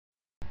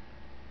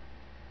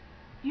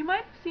You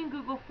might have seen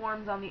Google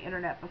Forms on the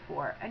internet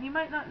before, and you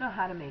might not know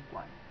how to make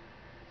one.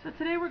 So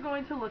today we're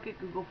going to look at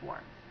Google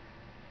Forms.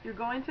 You're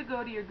going to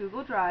go to your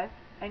Google Drive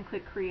and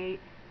click Create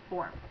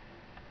Form.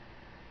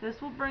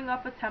 This will bring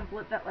up a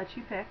template that lets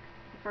you pick.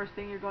 The first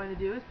thing you're going to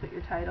do is put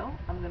your title.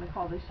 I'm going to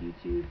call this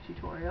YouTube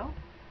tutorial.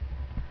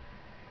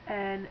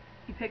 And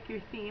you pick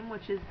your theme,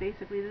 which is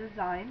basically the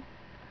design.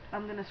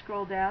 I'm going to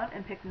scroll down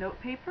and pick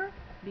note paper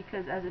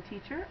because as a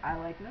teacher I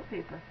like note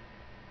paper.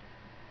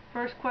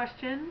 First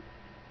question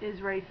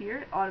is right here.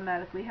 It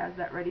automatically has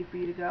that ready for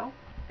you to go.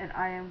 And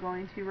I am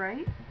going to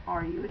write,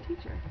 are you a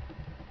teacher?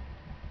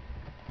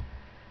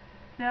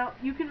 Now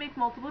you can make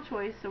multiple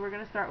choice, so we're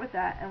going to start with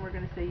that, and we're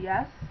going to say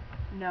yes,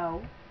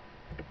 no,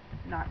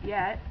 not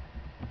yet,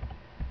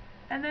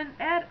 and then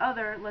add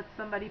other lets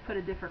somebody put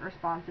a different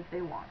response if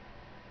they want.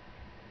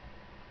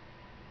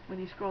 When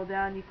you scroll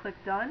down you click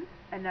done,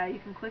 and now you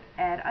can click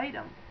add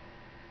item.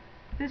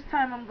 This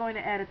time I'm going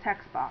to add a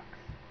text box.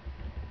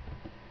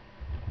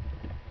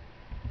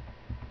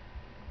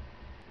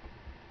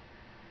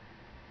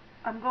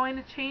 I'm going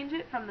to change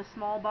it from the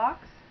small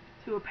box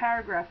to a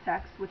paragraph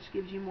text, which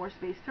gives you more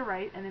space to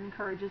write and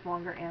encourages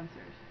longer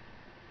answers.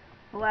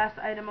 The last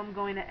item I'm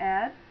going to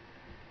add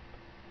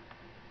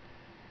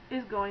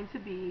is going to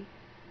be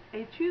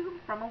a choose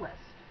from a list,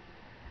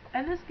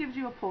 and this gives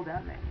you a pull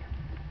down menu.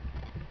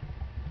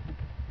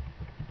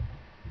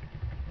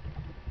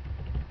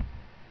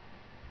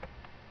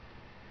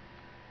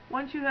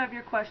 Once you have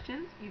your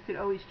questions, you could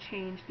always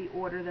change the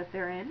order that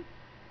they're in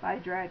by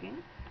dragging,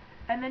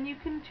 and then you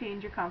can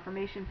change your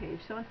confirmation page.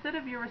 So instead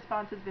of your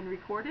response has been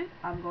recorded,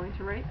 I'm going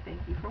to write thank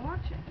you for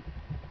watching.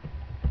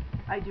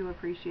 I do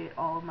appreciate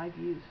all of my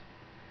views.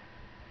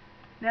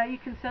 Now you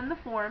can send the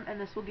form, and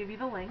this will give you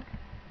the link.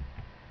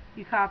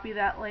 You copy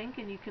that link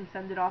and you can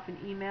send it off in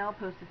email,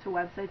 post it to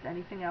websites,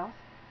 anything else.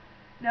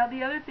 Now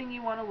the other thing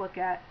you want to look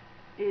at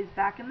is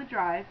back in the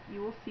drive you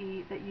will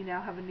see that you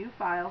now have a new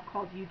file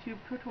called YouTube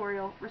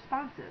Tutorial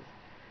Responses.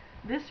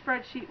 This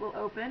spreadsheet will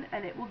open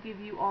and it will give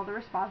you all the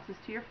responses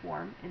to your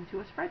form into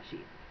a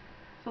spreadsheet.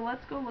 So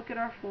let's go look at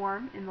our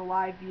form in the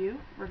live view.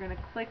 We're going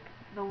to click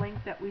the link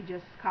that we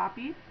just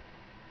copied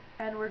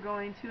and we're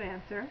going to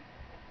answer.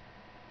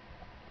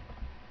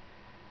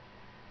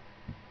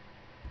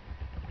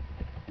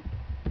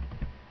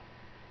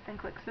 And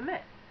click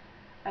submit.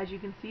 As you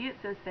can see, it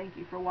says thank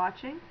you for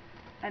watching,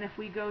 and if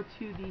we go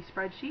to the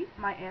spreadsheet,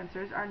 my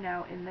answers are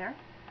now in there.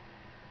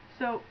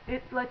 So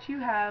it lets you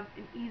have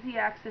an easy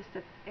access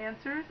to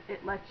answers.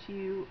 It lets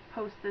you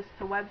post this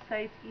to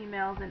websites,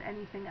 emails, and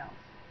anything else.